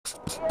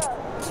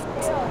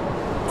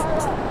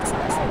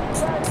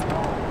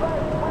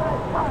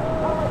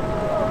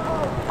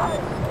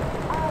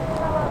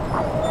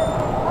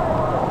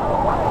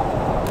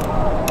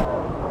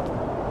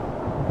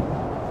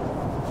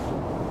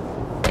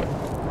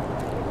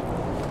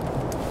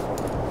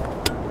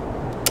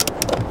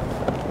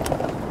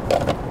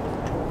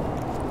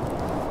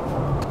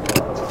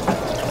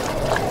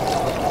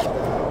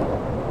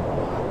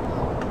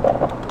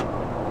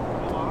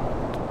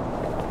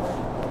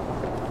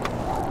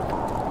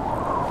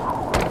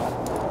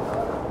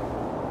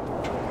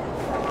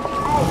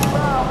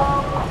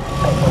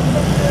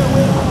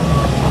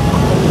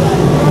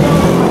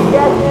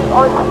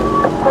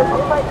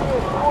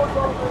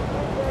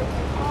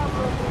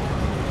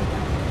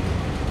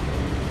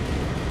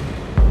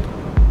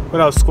What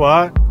up,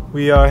 squad?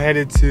 We are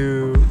headed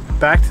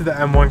back to the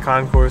M1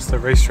 Concourse, the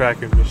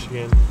racetrack in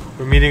Michigan.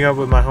 We're meeting up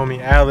with my homie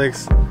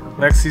Alex.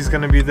 Lexi's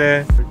gonna be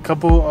there. A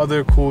couple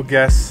other cool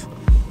guests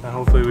that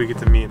hopefully we get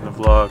to meet in the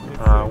vlog.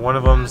 One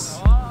of them's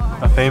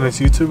a famous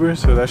YouTuber,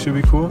 so that should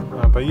be cool.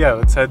 But yeah,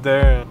 let's head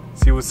there and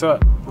see what's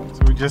up.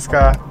 So we just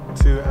got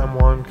to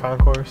M1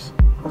 Concourse.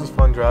 It was a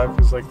fun drive. It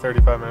was like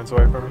 35 minutes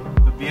away from me.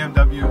 The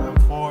BMW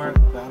M4,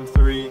 the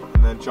M3,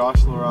 and then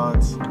Josh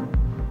Laurent's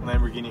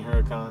Lamborghini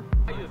Huracan.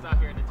 He was out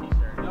here in a t-shirt.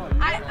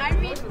 I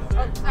mean,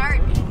 oh, sorry.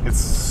 It's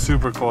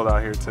super cold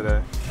out here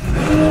today.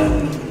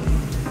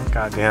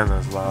 God damn,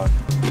 that's loud.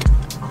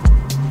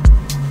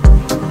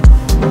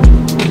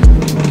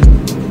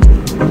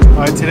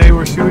 Alright, today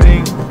we're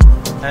shooting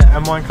at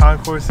M1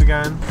 Concourse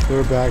again.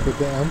 We're back with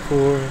the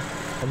M4,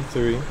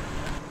 M3,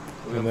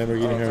 and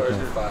Lamborghini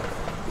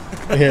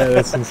Huracan. Yeah,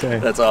 that's insane.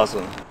 That's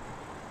awesome.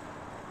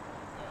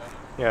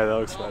 Yeah, that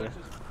looks better.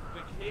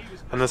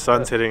 And the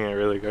sun's hitting it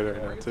really good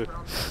right now too.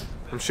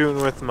 I'm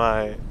shooting with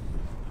my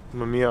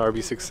Mamiya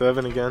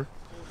RB67 again.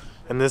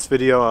 In this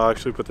video, I'll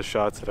actually put the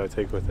shots that I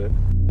take with it.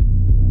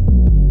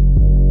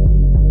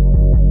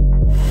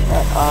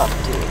 Shut up,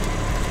 dude.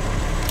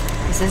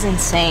 This is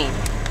insane.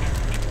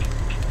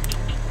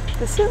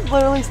 This is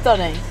literally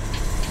stunning.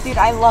 Dude,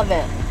 I love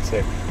it.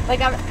 Sick. Like,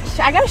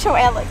 I gotta show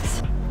Alex.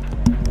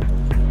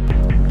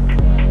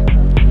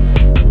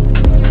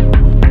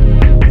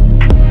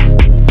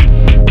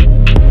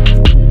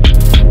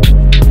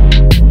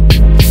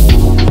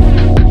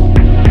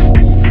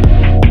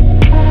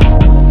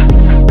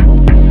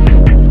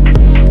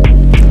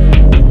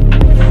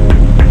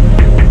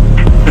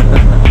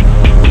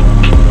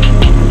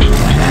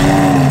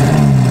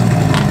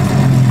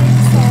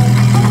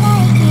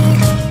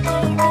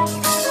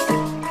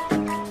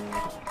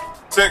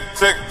 Tick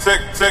tick tick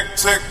tick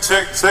tick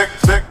tick tick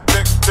tick tick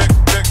tick tick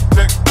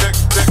tick tick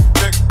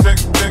tick tick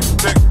tick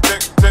tick tick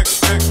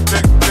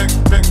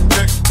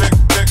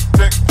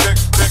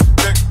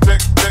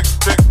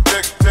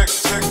tick tick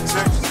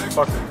It's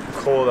fucking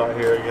cold out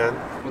here again.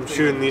 I'm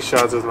shooting these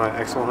shots with my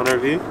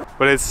X100V,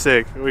 but it's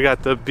sick. We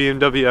got the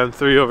BMW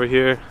M3 over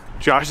here.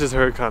 Josh's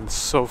Huracan's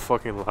so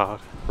fucking loud.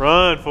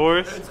 Run,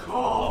 Forrest. It's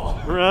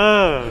cold.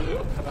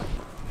 Run.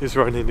 He's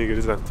running to get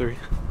his M3.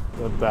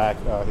 The back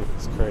out here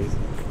is crazy.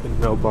 And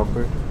no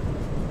bumper.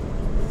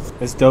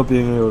 It's dope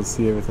being able to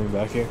see everything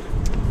back here.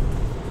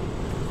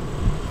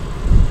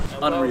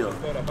 Unreal.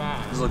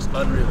 This looks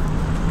unreal.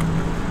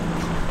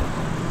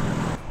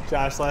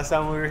 Josh, last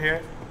time we were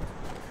here,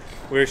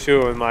 we were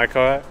shooting with my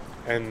car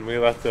and we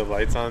left the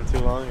lights on too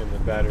long and the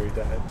battery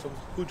died. So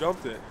who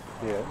jumped it?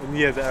 Yeah, and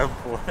yeah, the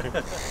M4.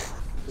 This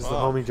is the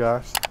homie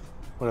Josh.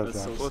 What up,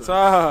 Josh? What's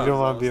up? You don't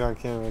want to be on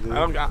camera, do you?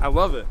 I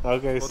love it.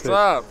 Okay, What's sick.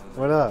 up?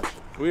 What up?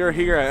 We are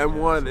here at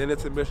M1 and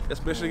it's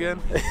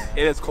Michigan and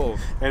it's cold.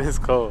 And it's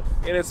cold.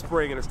 And it's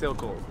spring and it's still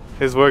cold.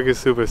 His work is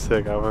super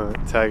sick. I want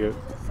to tag it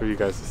for you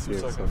guys to see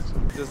it.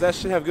 Does that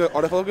shit have good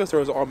autofocus or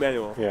is it all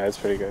manual? Yeah, it's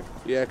pretty good.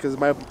 Yeah, because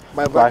my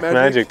Black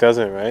Magic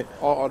doesn't, right?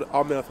 all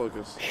manual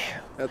focus.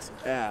 That's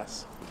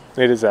ass.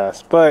 It is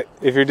ass. But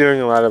if you're doing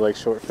a lot of like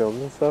short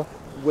films and stuff.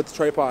 With the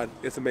tripod,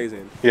 it's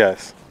amazing.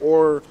 Yes.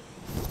 Or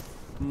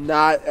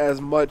not as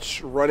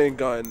much running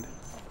gun.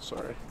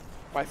 Sorry.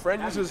 My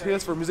friend uses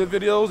his for music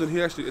videos, and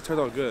it turns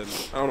out good.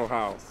 I don't know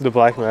how. The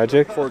Black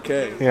Magic?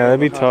 4K. Yeah, that'd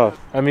be tough.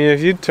 I mean,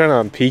 if you turn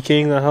on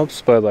peaking, that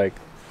helps. But like,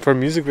 for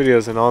music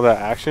videos and all that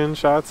action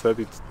shots, that'd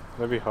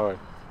be hard.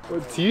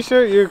 Well,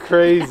 T-shirt, you're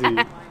crazy.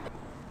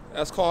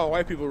 That's called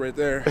white people right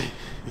there.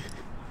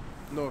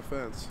 No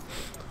offense.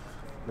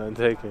 None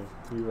taken.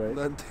 You right?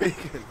 None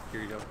taken.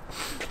 Here you go.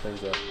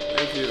 Thanks, up.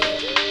 Thank you.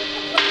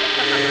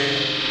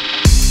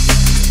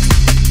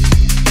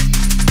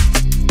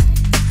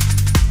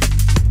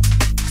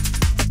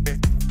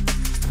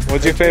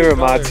 What's your favorite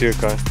mod to your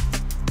car?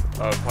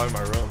 Probably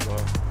my rims.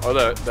 Oh,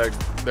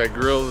 that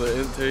grill, the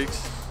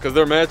intakes, because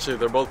they're matching.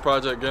 They're both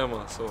Project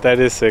Gamma. So That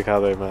is sick how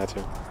they're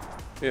matching.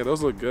 Yeah,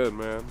 those look good,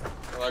 man.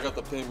 I got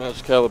the paint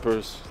match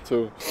calipers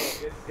too.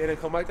 It didn't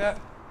come like that?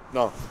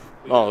 No,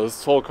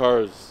 this whole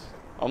car is.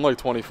 I'm like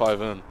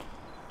 25 in.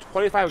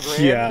 25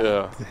 grand?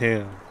 Yeah.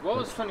 Damn. What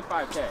was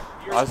 25K?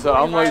 I said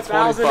I'm like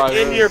 25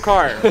 in your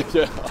car.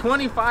 Yeah.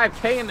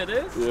 25K into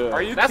this? Yeah.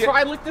 Are you? That's why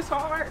I looked this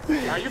hard?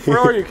 Are you for real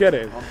or are you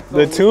kidding?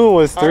 The tune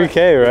was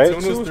 3K, right? The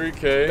tune was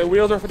 3K. The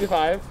wheels are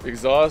 55.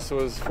 Exhaust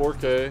was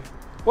 4K.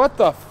 What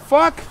the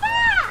fuck?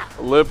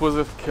 Lip was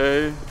a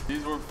K.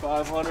 These were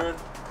 500.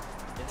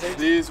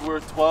 These were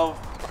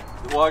 12.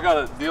 Well, I got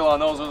a deal on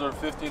those. Those are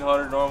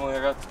 1,500 normally. I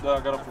got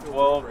them for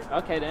 12.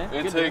 Okay then.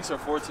 Intakes are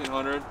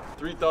 1,400.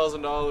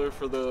 $3,000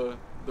 for the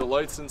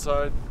lights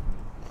inside.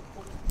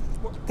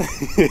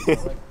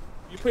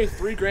 You paid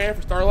 3 grand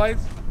for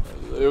Starlights?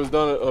 It was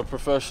done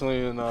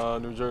professionally in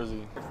New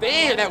Jersey.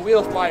 Damn, that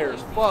wheel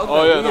fires. Fuck.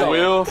 Oh yeah, the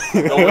wheel.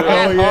 The wheel. Oh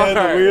yeah,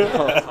 the wheel.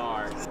 That's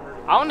hard.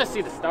 I want to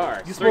see the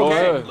stars. You Go 3K.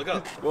 ahead. Look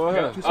up. Go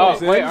ahead. Oh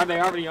wait, are they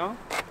already on?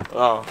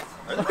 Oh.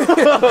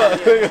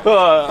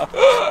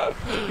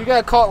 You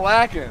got caught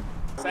lacking.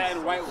 Sad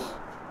white one.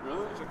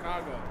 Really?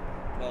 Chicago.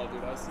 No,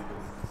 dude.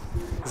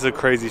 This is a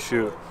crazy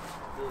shoot.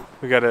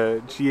 We got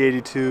a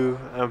G82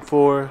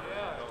 M4,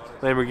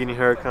 Lamborghini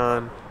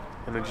Huracan,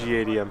 and a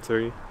G80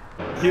 M3.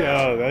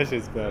 Yo, that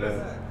shit's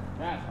badass.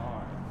 That's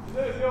hard.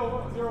 That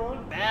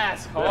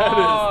is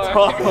Hard.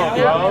 tough,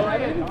 bro.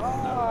 That is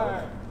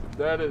hard.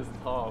 That is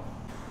tough.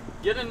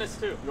 Get in this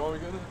too. You want me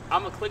to get it?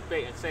 I'm gonna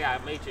clickbait and say I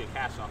made you a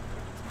cash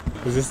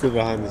offer. Is this the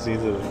behind the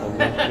scenes of the film?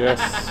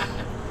 Yes.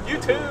 You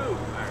too. All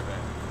right,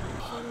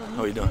 man.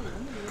 How you doing?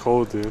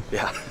 Cold, dude.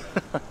 Yeah.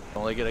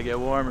 Only gonna get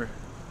warmer.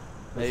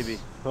 Maybe.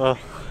 Oh,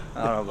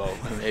 I don't know.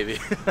 Maybe.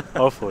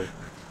 hopefully.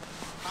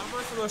 How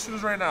much for those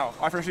shoes right now?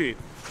 Off your sheet.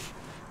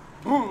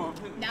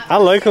 I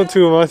like them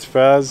too much,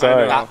 bro.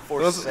 Sorry.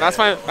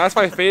 That's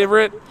my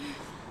favorite.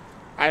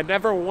 I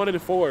never wanted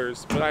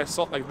 4s, but I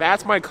saw like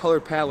that's my color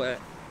palette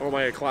on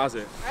my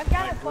closet. I've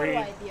got a green, photo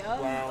idea.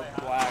 Brown,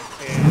 black,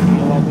 tan.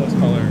 I love those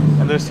colors.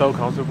 And they're so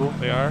comfortable.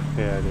 They are.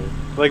 Yeah, dude.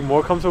 Like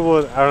more comfortable.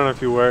 I don't know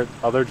if you wear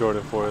other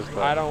Jordan 4s,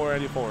 but I don't wear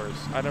any 4s.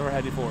 I never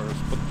had any 4s.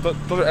 But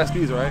those are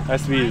SBs, right?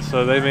 SBs.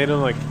 So they made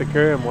them like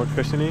thicker and more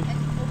cushiony.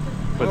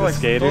 But the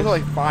skaters. Those are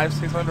like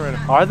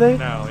 500-600. Are they?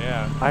 No,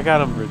 yeah. I got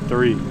them for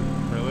 3.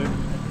 Really?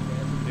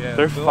 Yeah.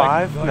 They're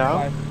 5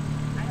 now?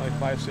 Like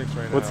 5'6"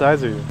 right now. What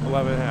size are you?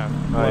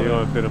 11.5. You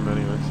don't fit them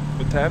anyways.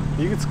 With 10?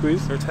 You can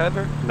squeeze. They're 10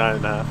 or?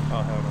 9.5.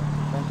 Oh hell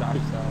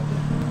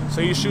no.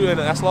 So you shoot in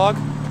an S-Log?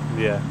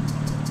 Yeah.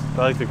 I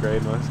like the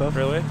grade and stuff.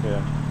 Really?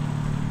 Yeah.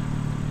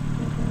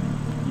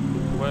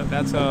 What?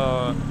 That's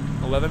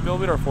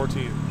 11mm or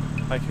 14?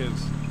 Like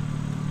his.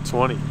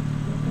 20.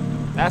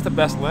 That's the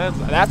best lens.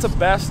 That's the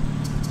best.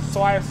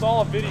 So I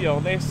saw a video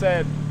and they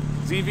said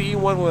ZVE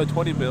one with a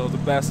 20mm is the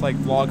best like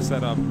vlog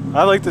setup.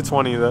 I like the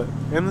 20.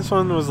 And this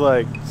one was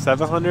like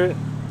 700,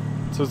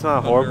 so it's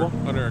not horrible.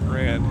 Under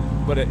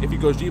 $1,000. But if you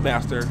go G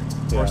Master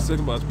Yeah. or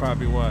Sigma, it's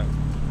probably what?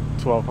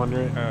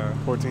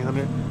 1200,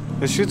 1400.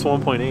 It shoots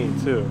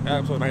 1.8 too.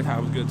 Yeah, so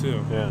nighttime was good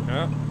too.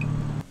 Yeah.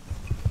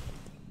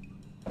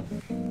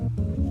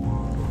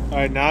 All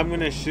right, now I'm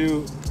gonna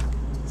shoot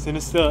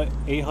Cinesta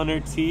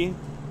 800T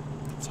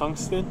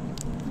tungsten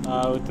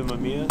with the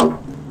Mamiya.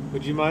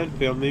 Would you mind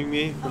filming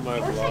me for my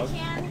vlog?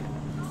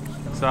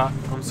 So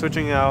I'm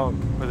switching out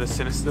for the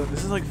Cinesta.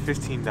 This is like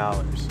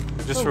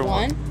 $15 just for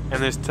one.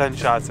 And there's 10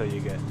 shots that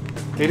you get.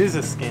 It is a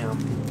scam,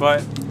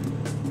 but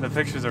the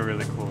pictures are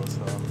really cool.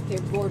 So They're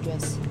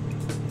gorgeous.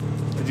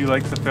 did you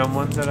like the film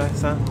ones that I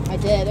sent? I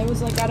did. It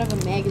was like out of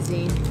a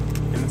magazine.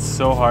 And it's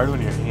so hard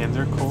when your hands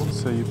are cold.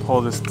 So you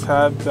pull this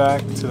tab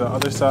back to the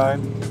other side,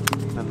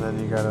 and then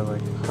you gotta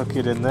like hook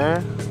it in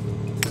there.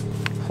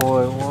 Pull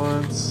it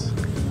once,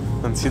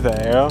 and see the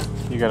arrow?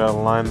 You gotta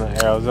line the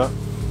arrows up.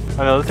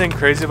 Another thing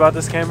crazy about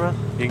this camera,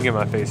 you can get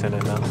my face in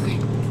it now.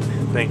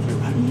 Thank you.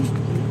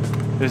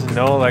 There's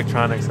no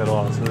electronics at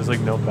all, so there's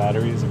like no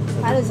batteries.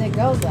 How does it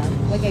go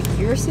then? Like a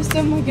gear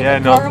system, like Yeah,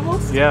 in a no, car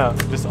almost? yeah,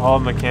 just all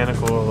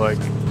mechanical. Like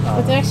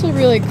It's actually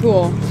really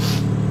cool.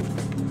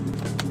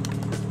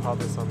 pop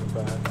this on the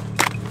back.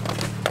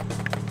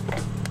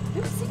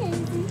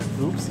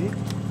 Oopsie.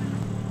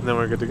 And then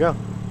we're good to go.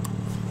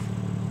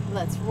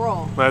 Let's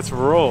roll. Let's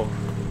roll.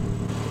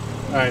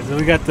 All right, so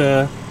we got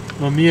the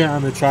Mamiya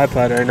on the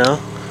tripod right now.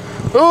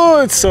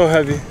 Oh, it's so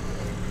heavy.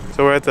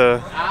 So we're at the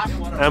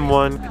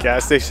M1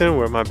 gas station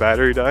where my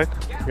battery died.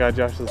 We got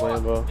Josh's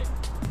Lambo.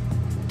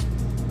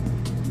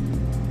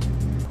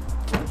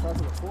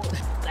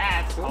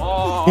 That's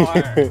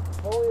hard.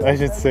 That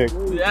shit's sick.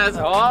 That's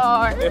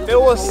hard. If it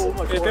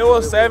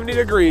was 70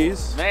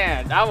 degrees,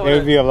 Man, that It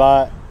would be a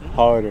lot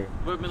harder.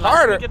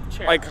 harder.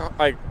 Like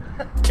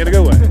in a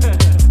good way.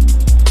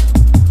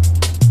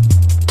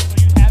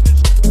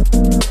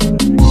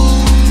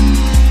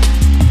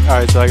 All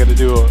right, so I got to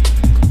do a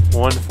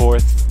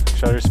 1/4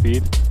 shutter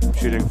speed,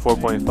 shooting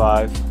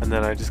 4.5, and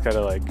then I just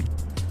gotta like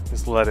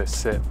just let it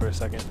sit for a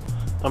second.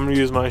 I'm gonna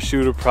use my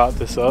shoe to prop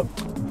this up.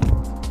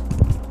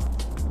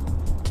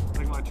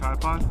 Like my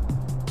tripod.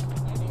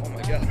 Oh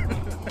my god.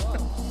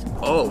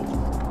 Oh.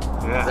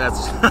 Yeah.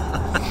 That's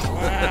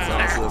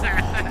awesome.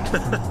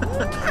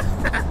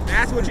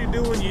 That's what you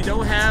do when you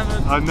don't have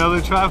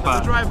Another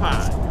tripod.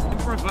 tripod.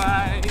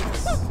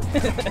 Improvise.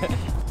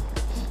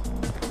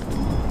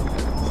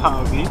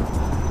 How neat.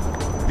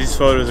 These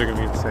photos are gonna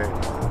be insane.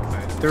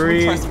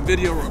 3, Try some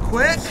video real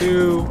quick.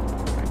 2,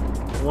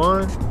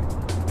 1.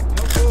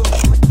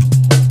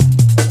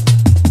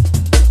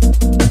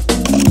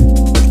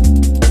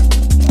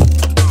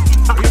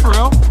 Are you for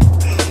real?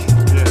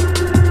 Yeah.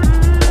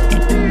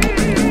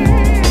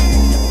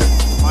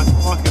 My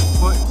fucking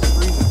foot is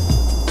freezing.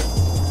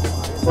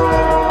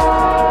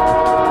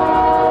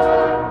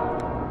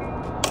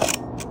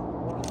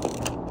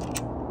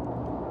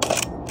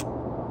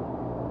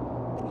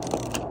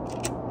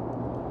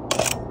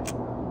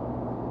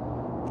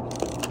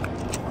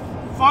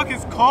 Fuck,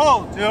 it's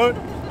cold, dude.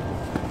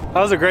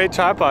 That was a great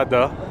tripod,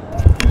 though.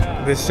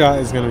 Yeah. This shot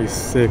is gonna be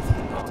sick.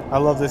 I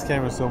love this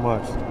camera so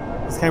much.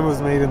 This camera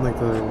was made in like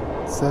the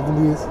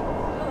 70s.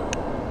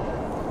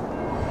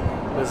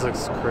 This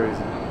looks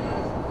crazy.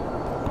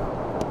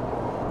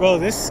 Bro,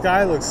 this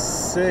sky looks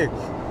sick.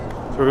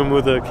 So we're gonna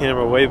move the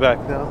camera way back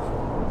now.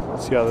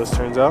 See how this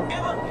turns out.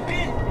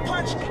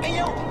 Punch in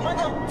your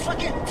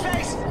motherfucking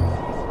face.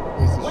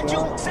 Here's the What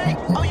shot. you say?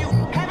 Oh, you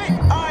have it?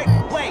 Alright,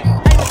 wait.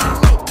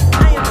 I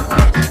am a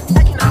bitch. I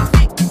cannot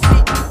fake.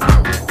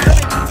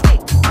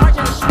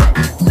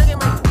 Look at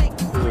my dick.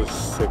 This is a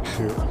sick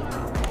shoot.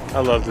 I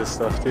love this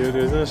stuff, dude.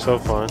 Isn't it so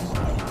fun?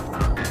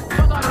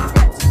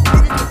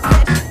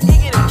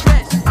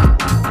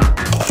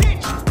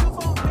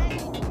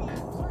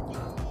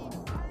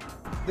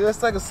 Dude,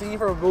 that's like a scene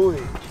from a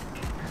movie.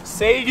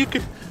 Say you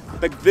could,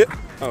 like this.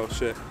 Oh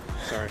shit.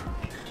 Sorry.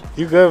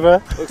 You good,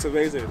 bro? Looks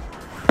amazing.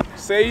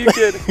 Say you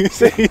could.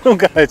 Say you don't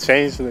gotta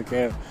change to the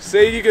camera.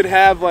 Say you could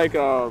have like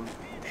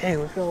Hey,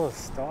 look at all the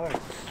stars.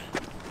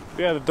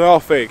 Yeah, they're all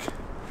fake.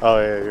 Oh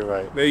yeah, you're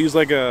right. They use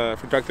like a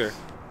projector.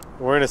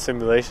 We're in a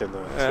simulation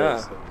though. Yeah.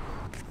 So.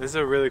 This is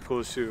a really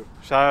cool shoot.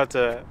 Shout out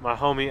to my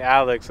homie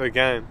Alex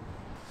again.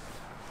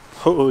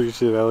 Holy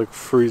shit, I look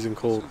freezing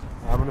cold.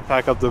 I'm gonna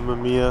pack up the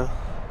Mamiya,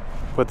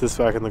 put this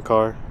back in the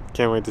car.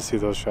 Can't wait to see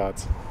those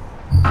shots.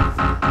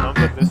 I'll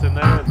put this in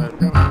there and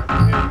then.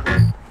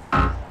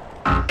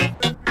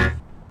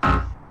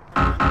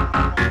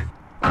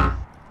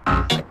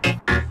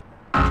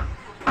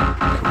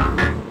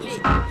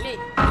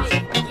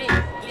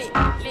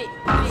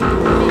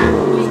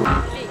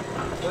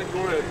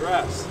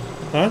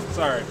 Huh?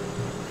 Sorry.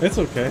 It's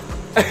okay.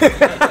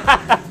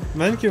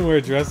 Men can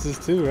wear dresses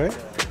too, right?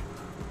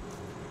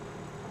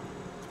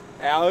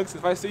 Alex,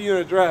 if I see you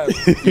in a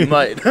dress. You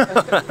might.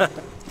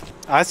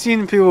 I've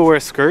seen people wear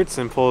skirts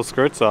and pull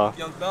skirts off.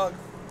 Young Thug.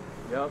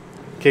 Yep.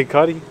 Kid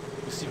Cudi.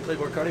 You see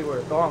Playboy Cardi wear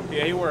a thong.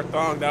 Yeah, he wore a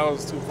thong. That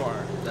was too far.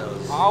 That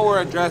was. I'll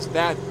wear a dress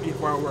that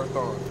before I wear a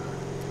thong.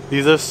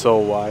 These are so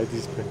wide,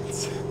 these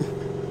pants.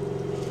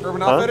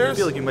 Urban Huh? I Outfitters?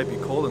 feel like you might be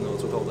cold in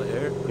those with all the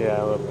hair. Yeah,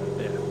 I love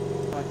that. Yeah.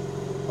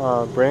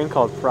 Brand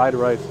called Fried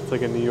Rice. It's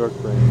like a New York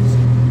brand.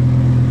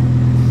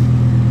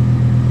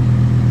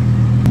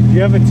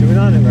 You have a tune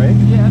on it, right?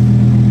 Yeah.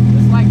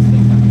 It's like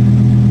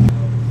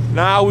 600.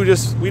 Now we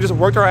just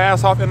worked our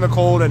ass off in the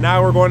cold, and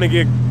now we're going to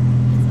get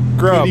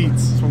grub. Good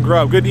eats. Some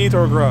grub. Good eats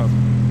or grub.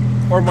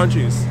 Or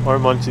munchies. Or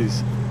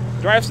munchies.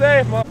 Drive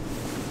safe, mo-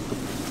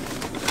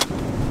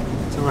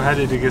 So we're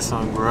headed to get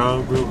some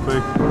grub real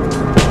quick.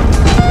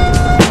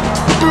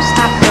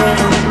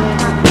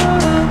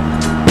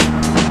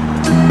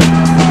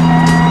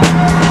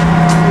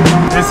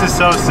 This is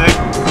so sick.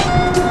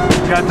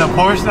 We got the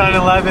Porsche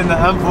 911, the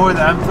M4, the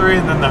M3,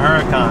 and then the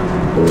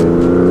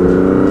Huracan.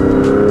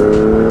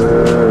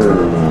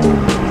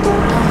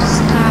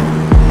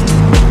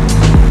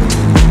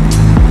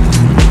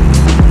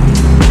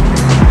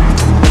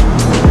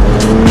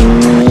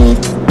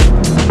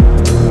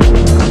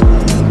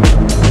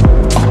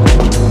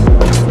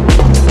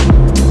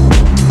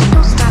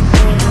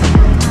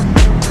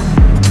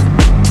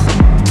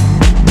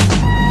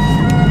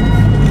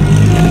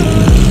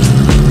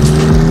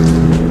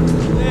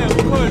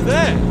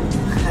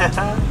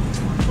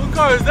 What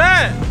car is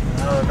that?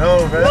 I don't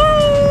know,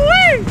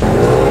 man.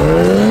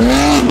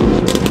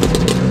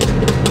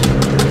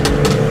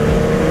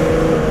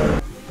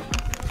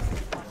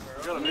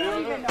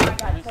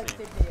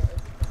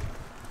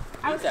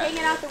 I was hanging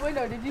out the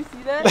window. Did you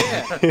see that?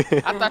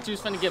 Yeah. I thought you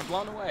was finna get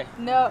blown away.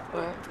 No.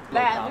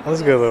 That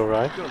was a good little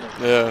ride.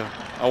 Yeah.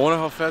 I wonder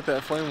how fat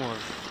that flame was.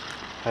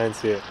 I didn't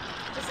see it.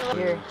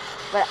 Here.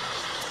 But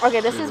okay,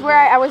 this is where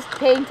I was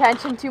paying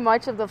attention too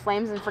much of the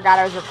flames and forgot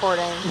I was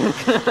recording.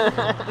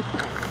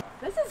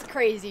 This is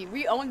crazy.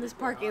 We own this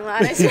parking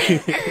lot. I swear.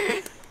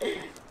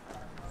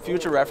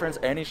 Future reference,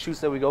 any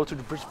shoots that we go to,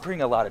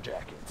 bring a lot of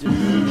jackets.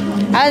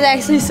 I was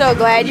actually so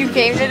glad you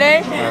came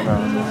today.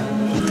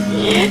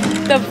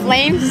 The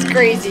flames is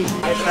crazy.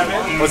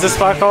 What's this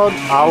spot called?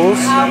 Owls?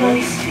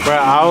 Owls. We're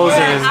at Owls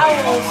Yeah, in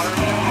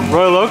owls.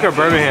 Royal Oak or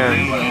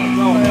Birmingham?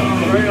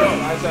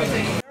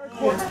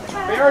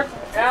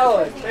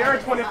 They are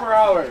 24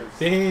 hours.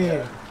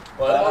 Damn.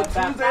 Well,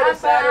 Tuesday to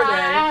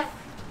Saturday,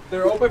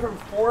 they're open from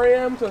 4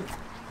 a.m. to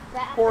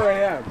 4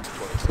 a.m.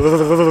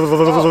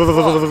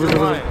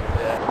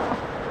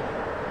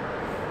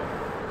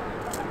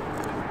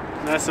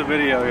 That's the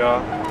video, y'all.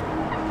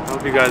 I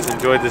hope you guys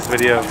enjoyed this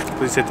video.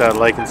 Please hit that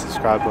like and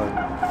subscribe button.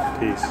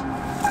 Peace.